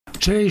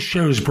Today's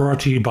show is brought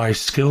to you by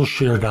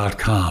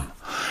Skillshare.com.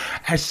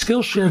 At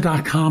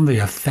Skillshare.com, they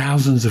have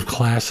thousands of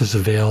classes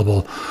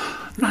available,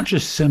 not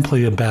just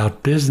simply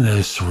about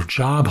business or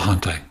job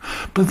hunting,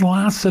 but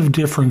lots of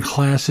different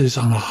classes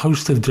on a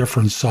host of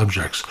different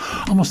subjects.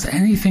 Almost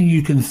anything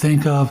you can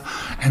think of,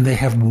 and they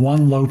have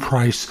one low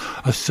price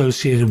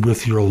associated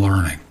with your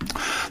learning.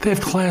 They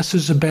have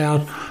classes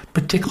about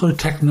particular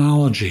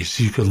technologies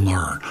you can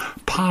learn,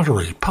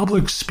 pottery,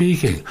 public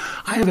speaking.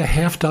 I have a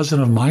half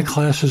dozen of my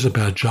classes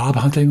about job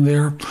hunting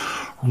there.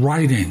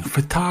 Writing,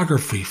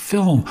 photography,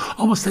 film,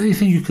 almost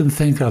anything you can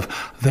think of,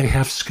 they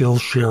have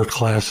Skillshare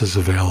classes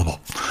available.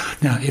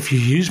 Now, if you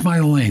use my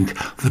link,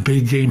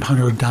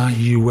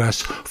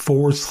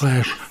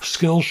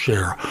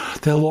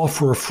 thebiggamehunter.us/Skillshare, they'll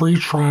offer a free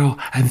trial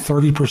and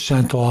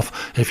 30%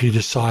 off if you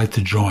decide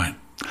to join.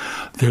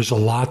 There's a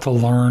lot to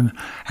learn,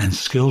 and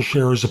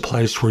Skillshare is a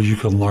place where you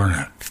can learn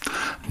it.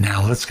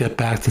 Now, let's get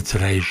back to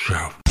today's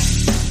show.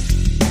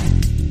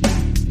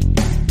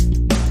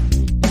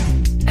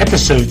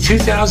 Episode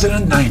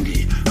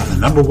 2090 of the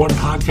number one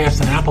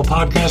podcast and Apple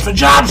Podcast for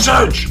job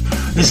search.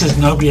 This is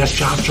No BS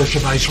Job Search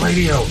Advice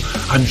Radio.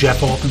 I'm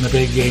Jeff Altman, the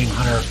Big Game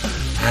Hunter,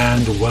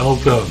 and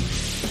welcome.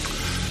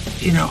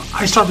 You know,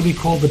 I started to be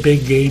called the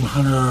Big Game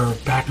Hunter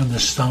back in the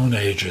Stone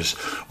Ages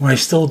when I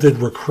still did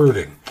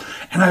recruiting.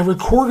 And I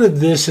recorded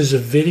this as a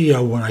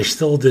video when I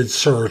still did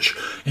search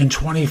in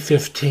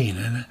 2015.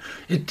 And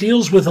it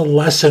deals with a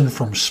lesson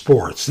from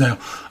sports. Now,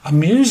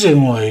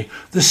 amusingly,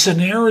 the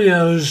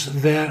scenarios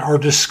that are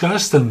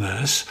discussed in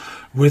this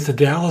with the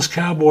Dallas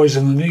Cowboys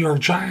and the New York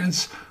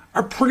Giants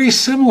are pretty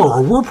similar,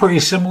 or were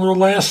pretty similar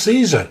last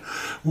season,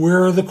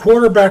 where the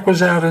quarterback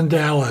was out in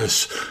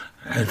Dallas,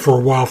 and for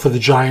a while for the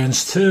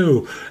Giants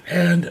too,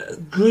 and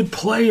good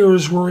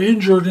players were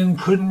injured and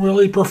couldn't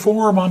really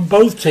perform on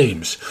both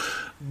teams.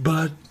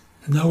 But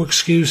no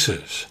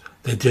excuses.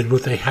 They did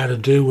what they had to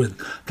do, and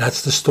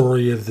that's the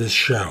story of this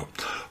show.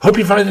 Hope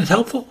you find it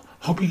helpful.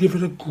 Hope you give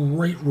it a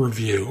great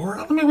review. Or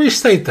let me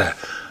restate that.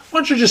 Why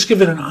don't you just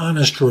give it an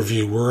honest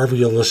review wherever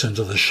you listen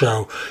to the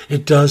show?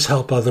 It does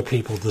help other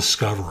people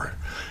discover it.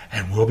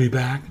 And we'll be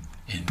back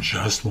in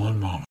just one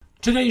moment.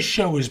 Today's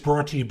show is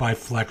brought to you by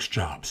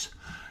FlexJobs.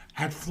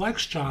 At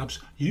FlexJobs,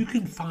 you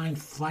can find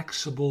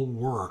flexible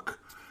work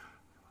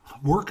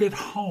at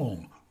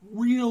home,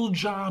 real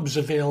jobs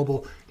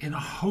available in a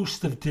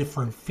host of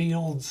different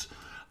fields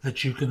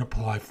that you can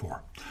apply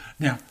for.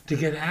 Now, to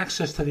get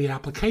access to the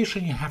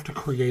application, you have to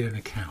create an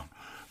account,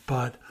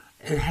 but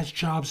it has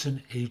jobs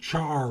in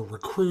HR,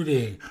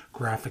 recruiting,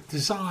 graphic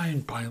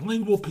design,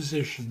 bilingual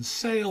positions,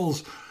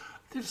 sales.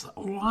 There's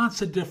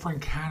lots of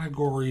different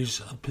categories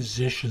of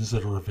positions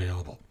that are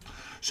available.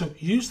 So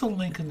use the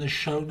link in the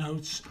show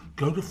notes,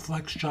 go to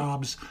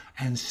FlexJobs,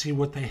 and see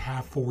what they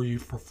have for you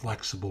for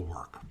flexible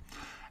work.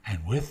 And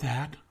with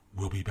that,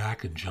 we'll be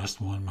back in just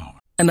one moment.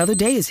 Another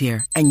day is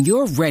here, and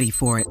you're ready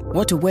for it.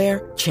 What to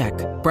wear? Check.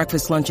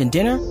 Breakfast, lunch, and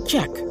dinner?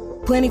 Check.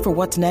 Planning for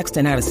what's next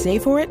and how to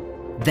save for it?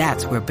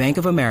 That's where Bank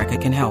of America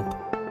can help.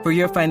 For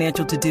your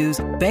financial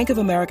to-dos, Bank of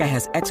America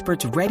has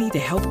experts ready to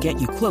help get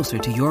you closer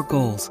to your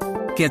goals.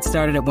 Get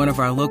started at one of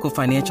our local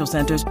financial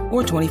centers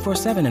or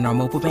 24/7 in our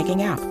mobile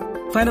banking app.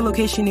 Find a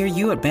location near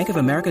you at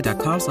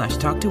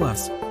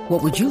bankofamerica.com/talktous.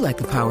 What would you like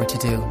the power to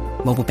do?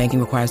 Mobile banking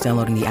requires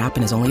downloading the app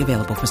and is only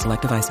available for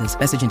select devices.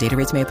 Message and data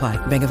rates may apply.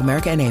 Bank of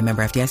America N.A.,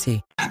 member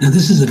FDIC. Now,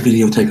 this is a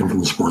video taken from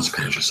the sports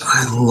pages.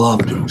 I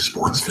love doing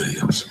sports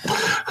videos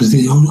because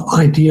the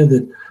idea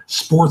that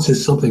sports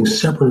is something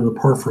separate and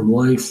apart from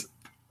life,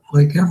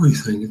 like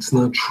everything, it's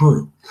not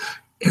true.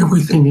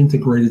 Everything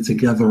integrated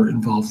together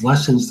involves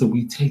lessons that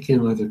we take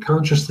in either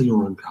consciously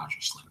or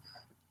unconsciously.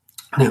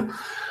 Now,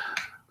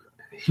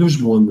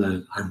 here's one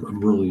that I'm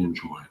really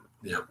enjoying.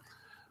 Yeah.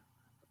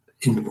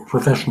 In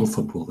professional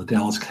football, the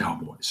Dallas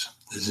Cowboys.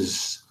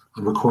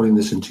 I'm recording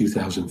this in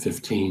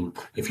 2015.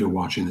 If you're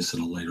watching this at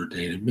a later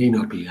date, it may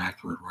not be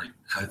accurate right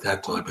at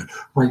that time, but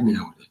right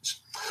now it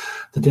is.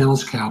 The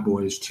Dallas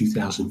Cowboys,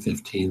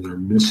 2015, they're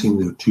missing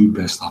their two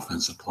best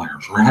offensive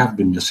players, or have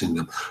been missing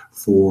them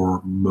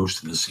for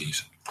most of the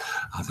season.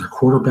 Their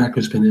quarterback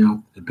has been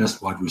out. The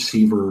best wide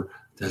receiver,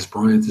 Des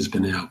Bryant, has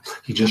been out.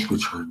 He just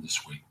returned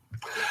this week.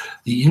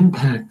 The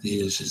impact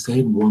is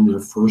they've won their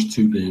first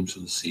two games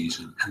of the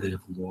season, and they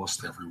have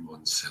lost every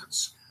one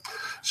since.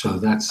 So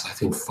that's, I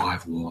think,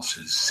 6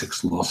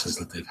 losses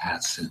that they've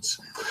had since.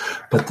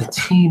 But the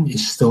team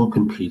is still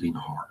competing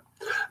hard.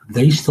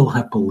 They still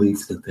have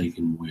belief that they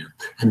can win,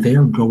 and they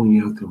are going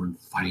out there and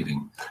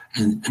fighting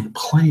and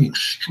playing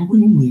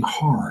extremely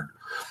hard,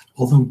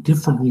 although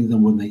differently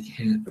than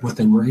what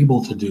they were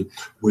able to do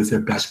with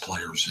their best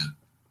players in.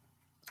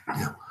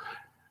 Now,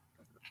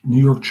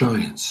 New York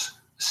Giants,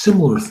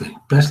 similar thing.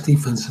 Best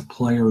defensive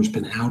player has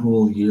been out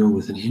all year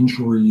with an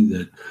injury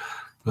that,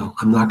 well,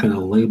 I'm not going to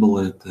label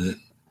it in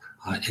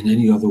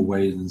any other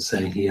way than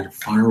saying he had a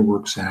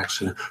fireworks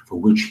accident for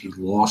which he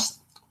lost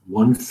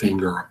one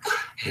finger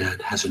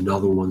and has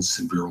another one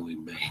severely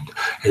maimed.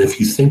 And if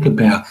you think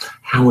about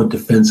how a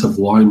defensive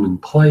lineman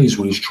plays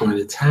when he's trying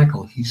to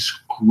tackle, he's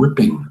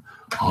gripping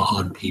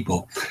on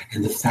people.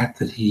 And the fact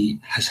that he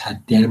has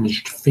had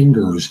damaged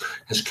fingers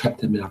has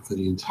kept him out for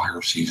the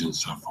entire season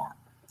so far.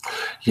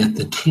 Yet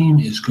the team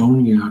is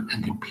going out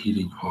and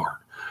competing hard.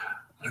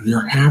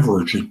 They're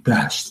average at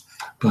best,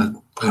 but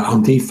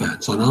on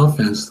defense. On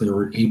offense,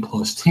 they're an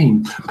A-plus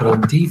team, but on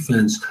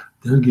defense,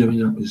 they're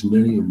giving up as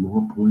many or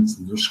more points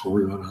than they're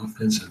scoring on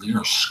offense, and they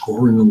are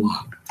scoring a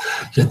lot.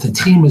 Yet the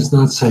team is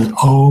not saying,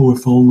 oh,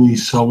 if only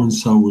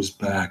so-and-so was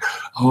back.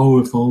 Oh,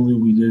 if only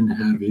we didn't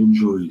have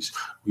injuries.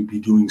 We'd be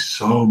doing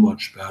so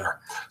much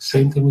better.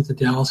 Same thing with the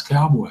Dallas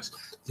Cowboys.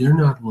 They're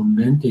not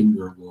lamenting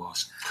their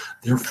loss.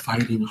 They're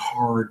fighting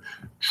hard,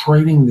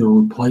 trading their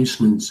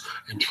replacements,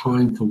 and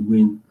trying to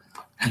win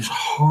as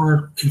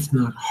hard, if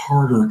not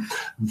harder,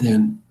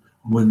 than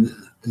when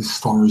the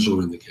stars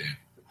are in the game.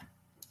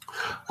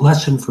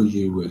 Lesson for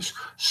you is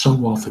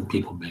so often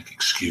people make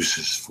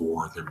excuses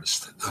for their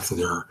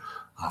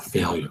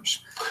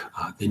failures.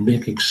 They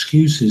make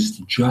excuses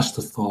to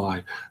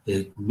justify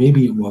that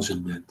maybe it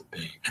wasn't meant to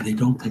be, and they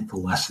don't take the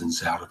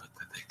lessons out of it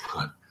that they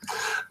could.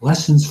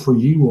 Lessons for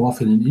you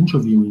often in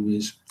interviewing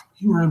is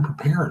you were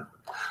unprepared.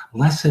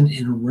 Lesson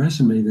in a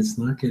resume that's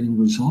not getting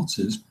results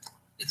is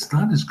it's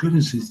not as good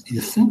as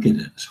you think it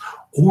is,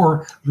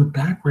 or your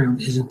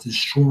background isn't as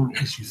strong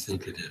as you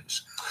think it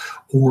is,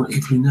 or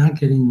if you're not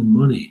getting the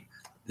money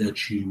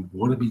that you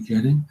want to be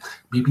getting,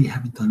 maybe you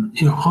haven't done,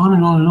 on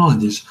and on and on.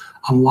 There's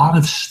a lot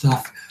of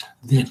stuff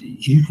that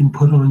you can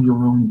put on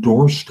your own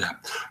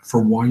doorstep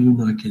for why you're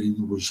not getting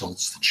the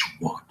results that you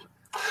want.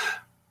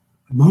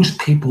 Most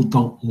people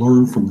don't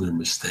learn from their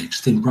mistakes.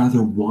 They'd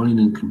rather whine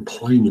and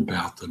complain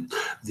about them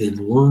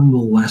than learn the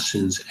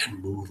lessons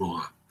and move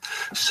on.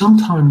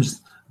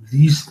 Sometimes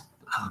these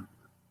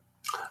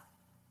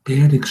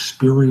bad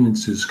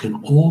experiences can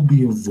all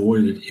be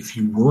avoided if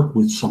you work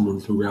with someone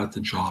throughout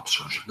the job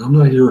search. And I'm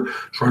not here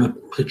trying to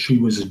pitch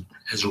you as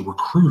a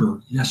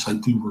recruiter. Yes, I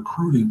do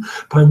recruiting,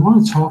 but I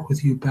want to talk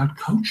with you about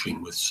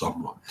coaching with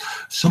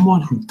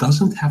someone who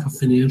doesn't have a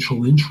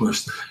financial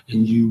interest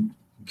in you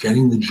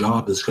getting the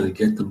job that's going to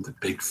get them the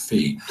big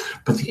fee,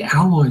 but the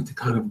ally to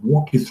kind of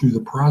walk you through the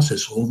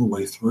process all the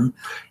way through,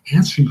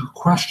 answer your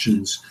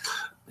questions,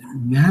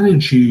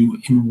 manage you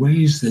in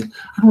ways that, I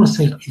don't want to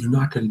say you're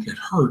not going to get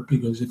hurt,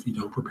 because if you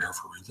don't prepare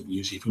for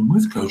interviews, even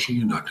with coaching,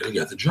 you're not going to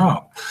get the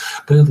job.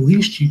 But at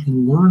least you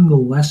can learn the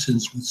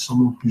lessons with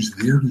someone who's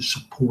there to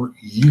support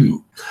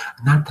you,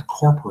 not the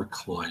corporate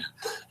client,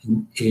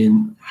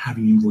 in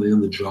having you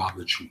land the job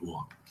that you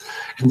want.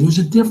 And there's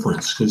a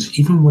difference, because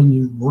even when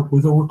you work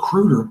with a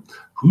recruiter,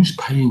 who's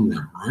paying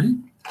them, right?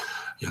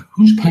 Yeah,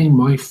 who's paying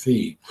my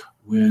fee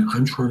when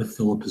I'm trying to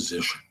fill a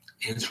position?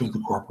 Answer the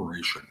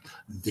corporation.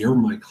 They're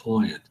my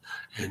client,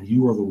 and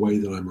you are the way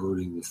that I'm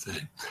earning the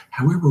thing.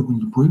 However, when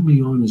you bring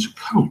me on as a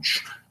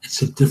coach,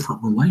 it's a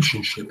different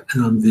relationship,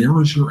 and I'm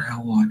there as your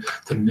ally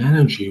to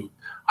manage you.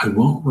 I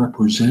won't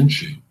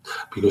represent you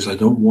because I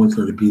don't want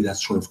there to be that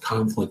sort of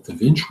conflict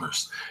of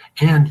interest.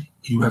 And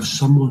you have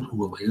someone who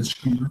will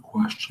answer your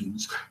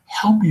questions,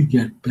 help you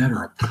get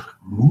better,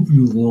 move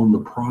you along the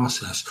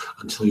process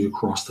until you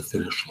cross the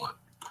finish line.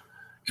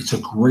 It's a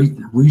great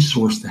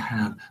resource to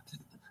have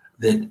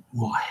that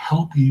will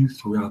help you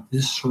throughout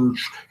this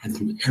search and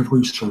through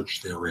every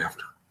search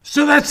thereafter.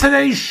 So that's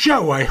today's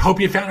show. I hope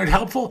you found it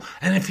helpful.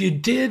 And if you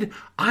did,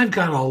 I've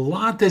got a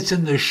lot that's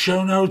in the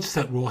show notes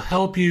that will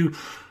help you.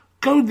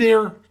 Go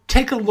there,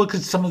 take a look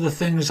at some of the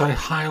things I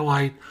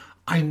highlight.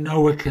 I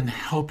know it can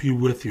help you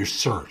with your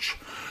search.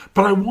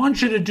 But I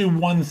want you to do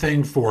one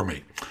thing for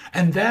me,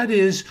 and that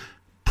is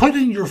put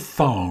in your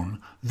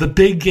phone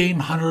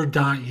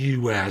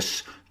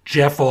thebiggamehunter.us,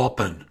 Jeff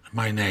Altman,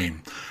 my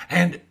name.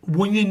 And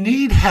when you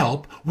need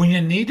help, when you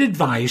need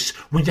advice,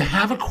 when you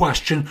have a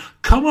question,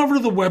 come over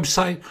to the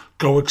website,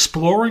 go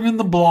exploring in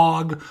the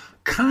blog,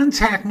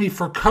 contact me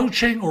for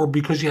coaching or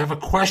because you have a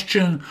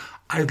question.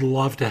 I'd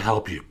love to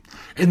help you.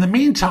 In the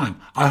meantime,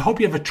 I hope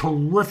you have a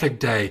terrific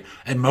day,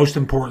 and most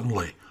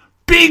importantly,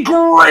 be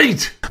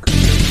great!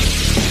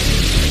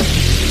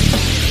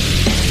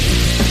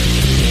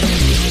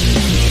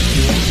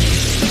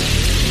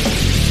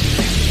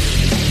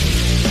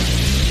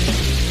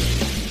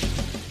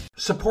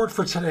 Support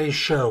for today's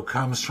show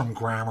comes from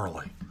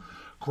Grammarly.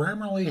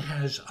 Grammarly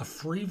has a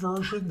free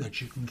version that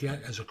you can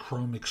get as a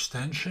Chrome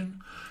extension,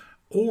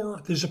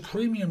 or there's a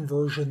premium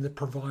version that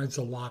provides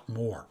a lot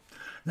more.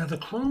 Now, the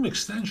Chrome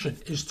extension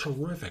is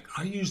terrific.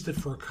 I used it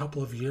for a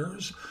couple of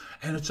years,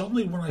 and it's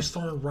only when I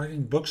started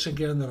writing books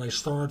again that I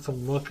started to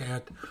look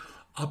at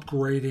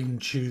upgrading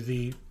to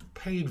the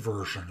paid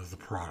version of the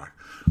product,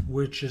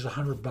 which is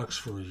 $100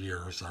 for a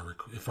year,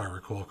 if I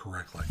recall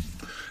correctly.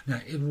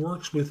 Now, it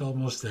works with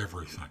almost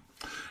everything,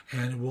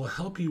 and it will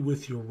help you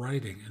with your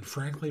writing. And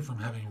frankly, from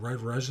having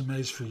read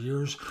resumes for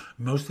years,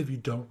 most of you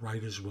don't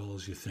write as well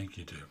as you think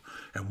you do.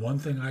 And one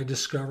thing I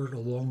discovered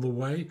along the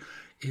way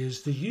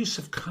is the use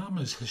of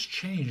commas has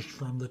changed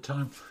from the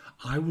time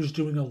I was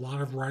doing a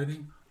lot of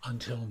writing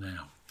until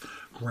now.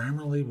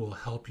 Grammarly will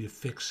help you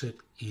fix it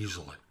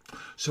easily.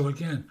 So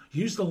again,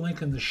 use the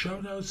link in the show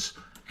notes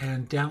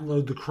and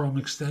download the Chrome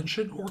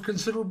extension, or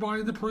consider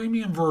buying the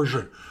premium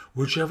version.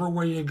 Whichever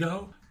way you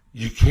go,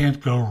 you can't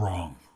go wrong.